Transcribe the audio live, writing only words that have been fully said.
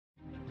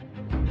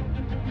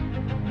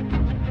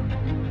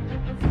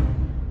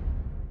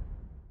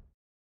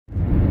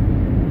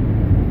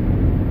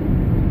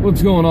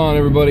What's going on,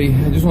 everybody?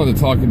 I just wanted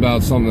to talk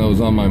about something that was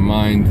on my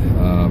mind.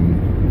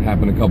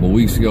 Happened a couple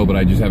weeks ago, but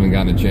I just haven't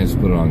gotten a chance to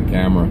put it on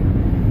camera.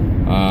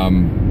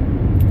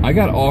 I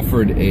got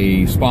offered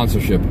a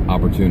sponsorship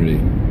opportunity,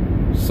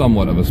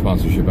 somewhat of a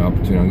sponsorship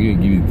opportunity. I'm going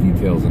to give you the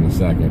details in a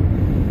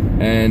second.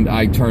 And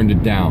I turned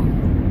it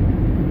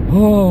down.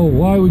 Oh,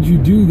 why would you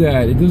do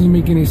that? It doesn't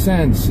make any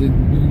sense.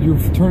 You're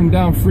turning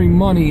down free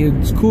money.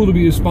 It's cool to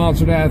be a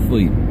sponsored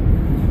athlete.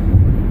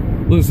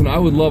 Listen, I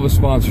would love a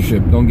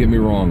sponsorship, don't get me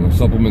wrong, a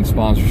supplement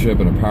sponsorship,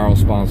 an apparel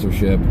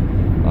sponsorship,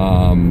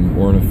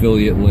 or an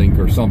affiliate link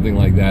or something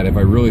like that if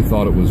I really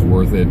thought it was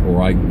worth it,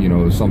 or it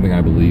was something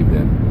I believed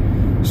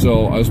in.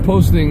 So I was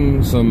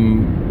posting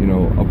some,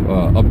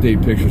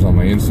 update pictures on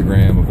my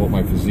Instagram of what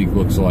my physique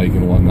looks like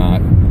and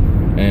whatnot,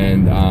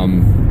 and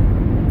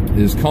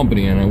this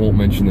company, and I won't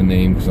mention the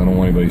name because I don't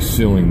want anybody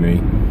suing me,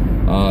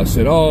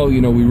 said, oh,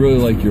 we really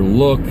like your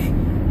look.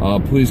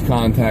 Please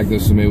contact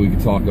us so maybe we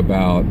could talk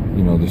about,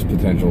 this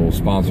potential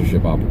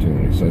sponsorship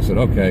opportunity. So I said,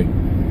 okay,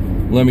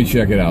 let me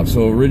check it out.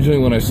 So originally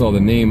when I saw the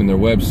name and their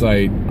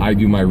website, I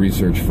do my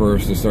research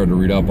first. I started to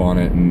read up on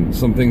it, and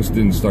some things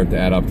didn't start to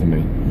add up to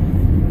me.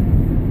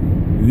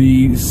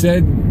 The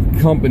said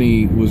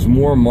company was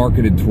more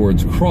marketed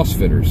towards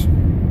CrossFitters.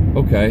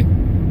 Okay,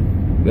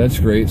 that's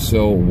great.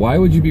 So why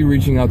would you be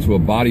reaching out to a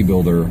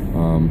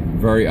bodybuilder?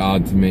 Very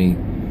odd to me.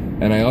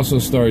 And I also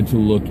started to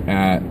look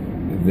at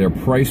their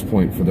price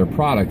point for their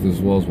product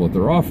as well as what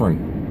they're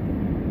offering.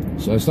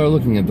 So I started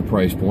looking at the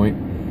price point,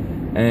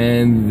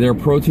 and their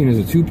protein is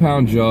a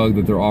 2-pound jug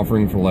that they're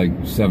offering for like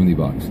 70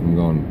 bucks. I'm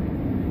going,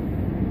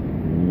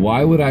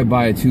 why would I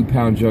buy a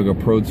 2-pound jug of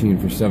protein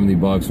for 70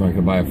 bucks when I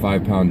could buy a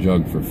 5-pound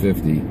jug for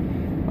 50?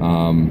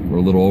 Or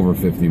a little over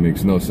 50,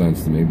 makes no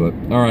sense to me, but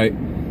all right,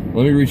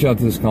 let me reach out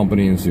to this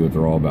company and see what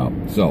they're all about.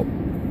 So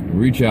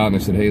reach out and I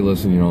said, hey,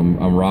 listen,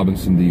 I'm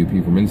Robinson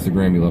DUP from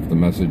Instagram. You left a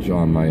message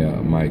on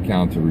my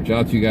account to reach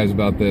out to you guys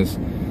about this.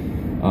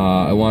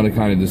 I want to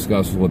kind of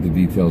discuss what the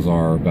details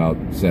are about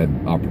said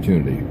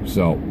opportunity.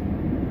 So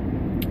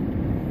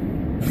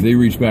they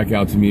reached back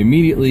out to me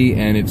immediately,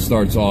 and it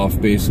starts off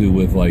basically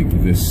with like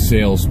this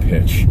sales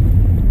pitch.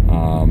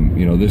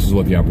 This is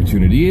what the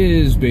opportunity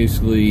is.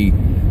 Basically,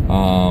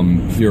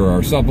 here are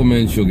our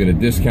supplements. You'll get a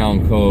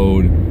discount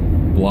code.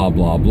 Blah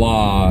blah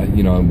blah.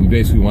 We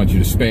basically want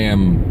you to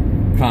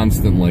spam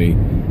constantly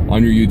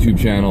on your YouTube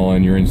channel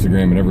and your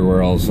Instagram and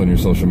everywhere else on your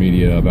social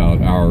media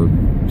about our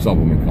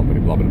supplement company,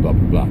 blah blah blah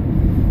blah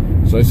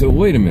blah. So I said, well,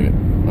 wait a minute.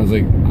 I was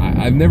like,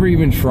 I've never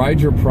even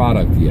tried your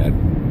product yet.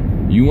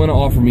 You want to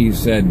offer me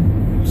said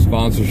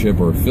sponsorship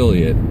or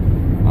affiliate?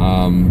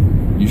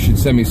 You should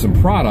send me some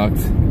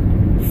product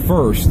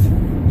first,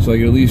 so I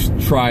can at least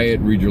try it,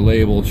 read your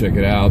label, check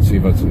it out, see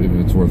if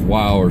it's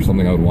worthwhile or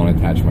something I would want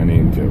to attach my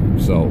name to.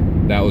 So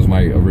that was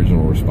my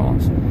original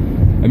response.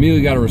 I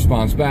immediately got a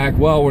response back,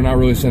 well, we're not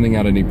really sending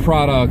out any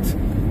product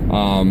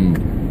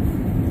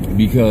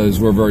because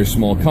we're a very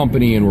small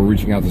company and we're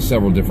reaching out to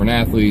several different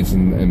athletes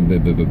and blah,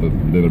 blah, blah, blah,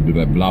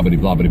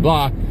 blah,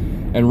 blah,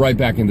 and right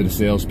back into the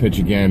sales pitch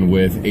again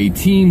with a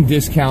team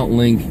discount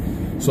link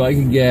so I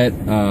can get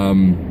a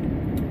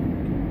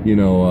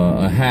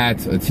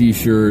hat, a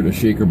t-shirt, a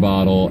shaker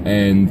bottle,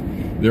 and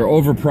their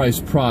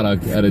overpriced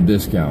product at a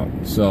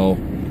discount. So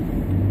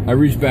I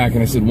reached back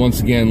and I said, once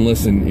again,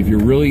 listen, if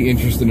you're really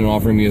interested in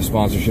offering me a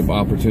sponsorship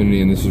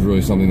opportunity and this is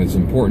really something that's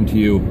important to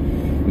you,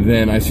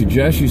 then I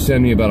suggest you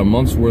send me about a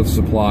month's worth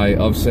supply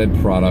of said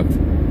product.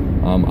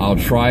 I'll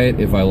try it.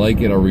 If I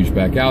like it, I'll reach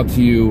back out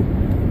to you.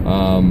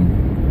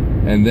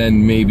 And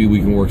then maybe we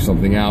can work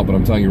something out. But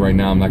I'm telling you right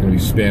now, I'm not going to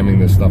be spamming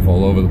this stuff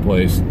all over the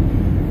place.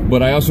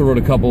 But I also wrote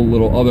a couple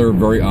little other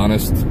very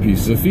honest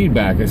pieces of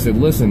feedback. I said,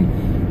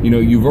 listen,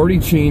 you've already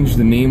changed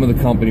the name of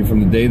the company from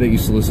the day that you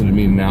solicited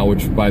me to now,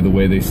 which, by the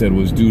way, they said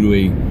was due to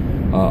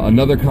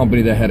another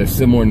company that had a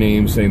similar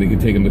name saying they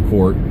could take them to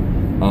court.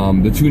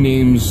 The two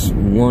names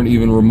weren't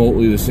even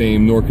remotely the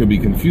same, nor could be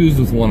confused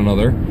with one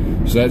another.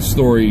 So that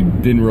story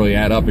didn't really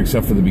add up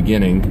except for the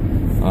beginning.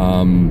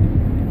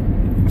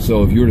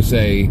 So if you were to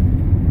say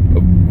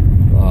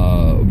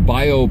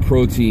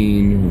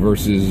bioprotein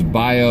versus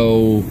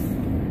BioPro,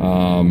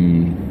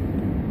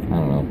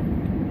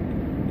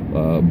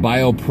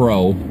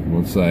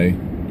 let's say,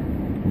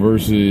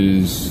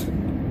 versus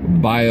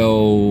blah,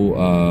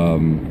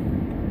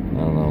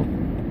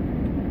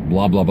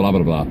 blah, blah,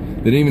 blah, blah.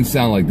 They didn't even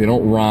sound like, they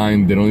don't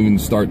rhyme, they don't even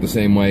start the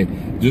same way.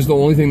 Just the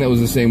only thing that was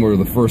the same were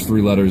the first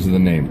 3 letters of the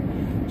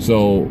name.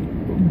 So,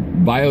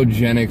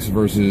 biogenics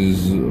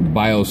versus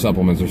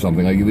biosupplements or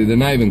something, like, they're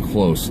not even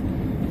close.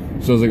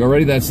 So I was like,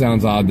 already that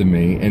sounds odd to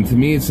me. And to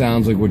me, it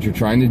sounds like what you're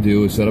trying to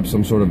do is set up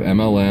some sort of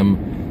MLM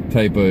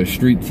type of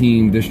street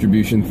team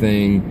distribution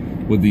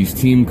thing with these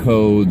team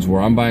codes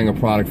where I'm buying a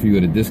product for you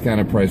at a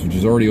discounted price, which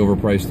is already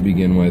overpriced to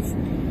begin with.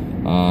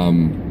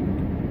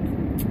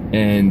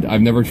 And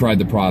I've never tried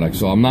the product,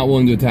 so I'm not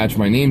willing to attach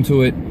my name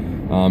to it.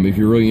 If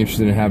you're really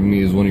interested in having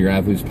me as one of your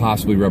athletes,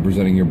 possibly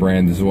representing your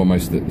brand, this is what my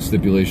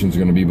stipulations are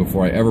going to be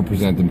before I ever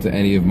present them to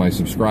any of my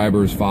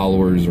subscribers,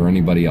 followers, or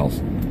anybody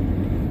else.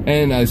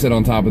 And I said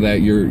on top of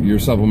that, your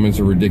supplements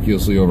are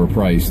ridiculously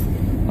overpriced.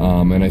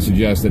 And I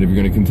suggest that if you're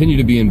going to continue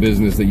to be in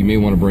business, that you may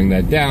want to bring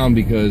that down,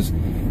 because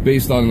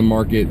based on the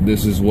market,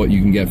 this is what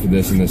you can get for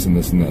this and this and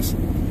this and this.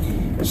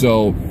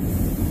 So,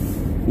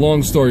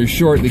 long story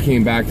short, they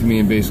came back to me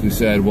and basically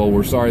said, well,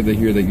 we're sorry to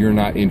hear that you're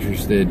not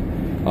interested.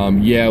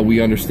 Yeah,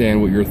 we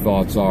understand what your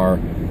thoughts are,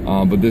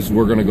 but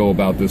we're going to go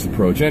about this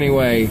approach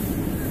anyway.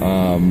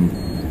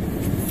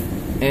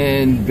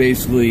 And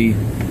basically,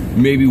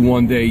 maybe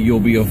one day you'll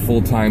be a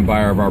full-time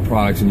buyer of our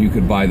products and you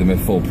could buy them at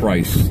full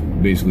price.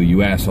 Basically,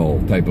 you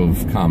asshole type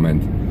of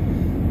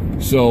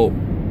comment. So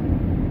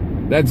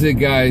that's it,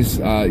 guys.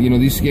 You know,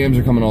 these scams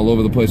are coming all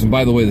over the place. And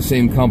by the way, the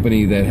same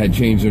company that had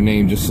changed their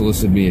name just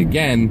solicited me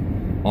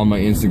again on my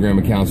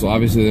Instagram account. So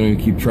obviously they don't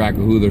even keep track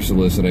of who they're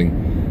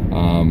soliciting,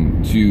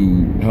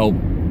 to help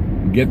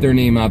get their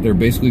name out there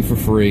basically for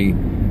free,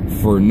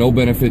 for no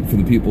benefit for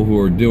the people who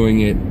are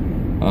doing it,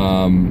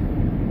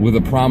 with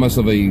a promise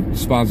of a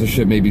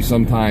sponsorship maybe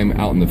sometime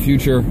out in the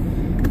future.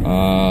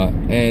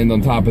 And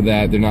on top of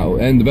that, they're not,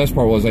 and the best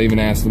part was I even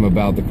asked them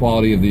about the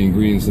quality of the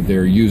ingredients that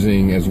they're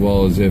using, as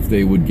well as if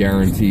they would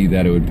guarantee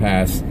that it would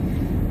pass,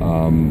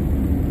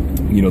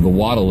 you know, the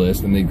WADA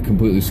list, and they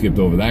completely skipped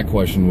over that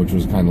question, which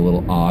was kind of a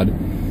little odd.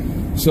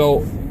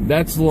 So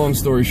that's the long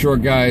story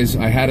short, guys.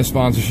 I had a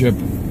sponsorship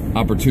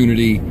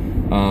opportunity.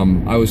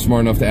 I was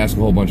smart enough to ask a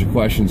whole bunch of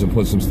questions and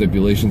put some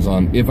stipulations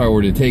on if I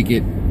were to take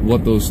it,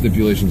 what those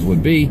stipulations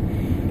would be.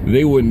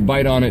 They wouldn't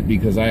bite on it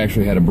because I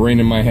actually had a brain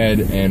in my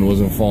head and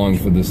wasn't falling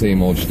for the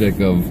same old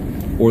shtick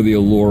of, or the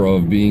allure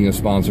of being a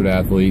sponsored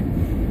athlete.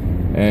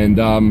 And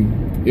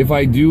if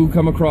I do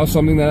come across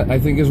something that I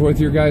think is worth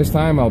your guys'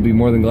 time, I'll be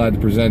more than glad to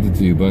present it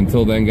to you. But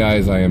until then,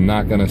 guys, I am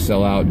not going to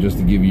sell out just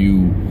to give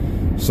you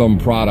some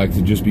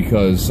product just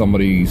because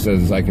somebody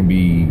says I can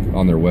be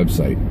on their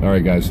website. All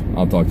right, guys,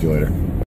 I'll talk to you later.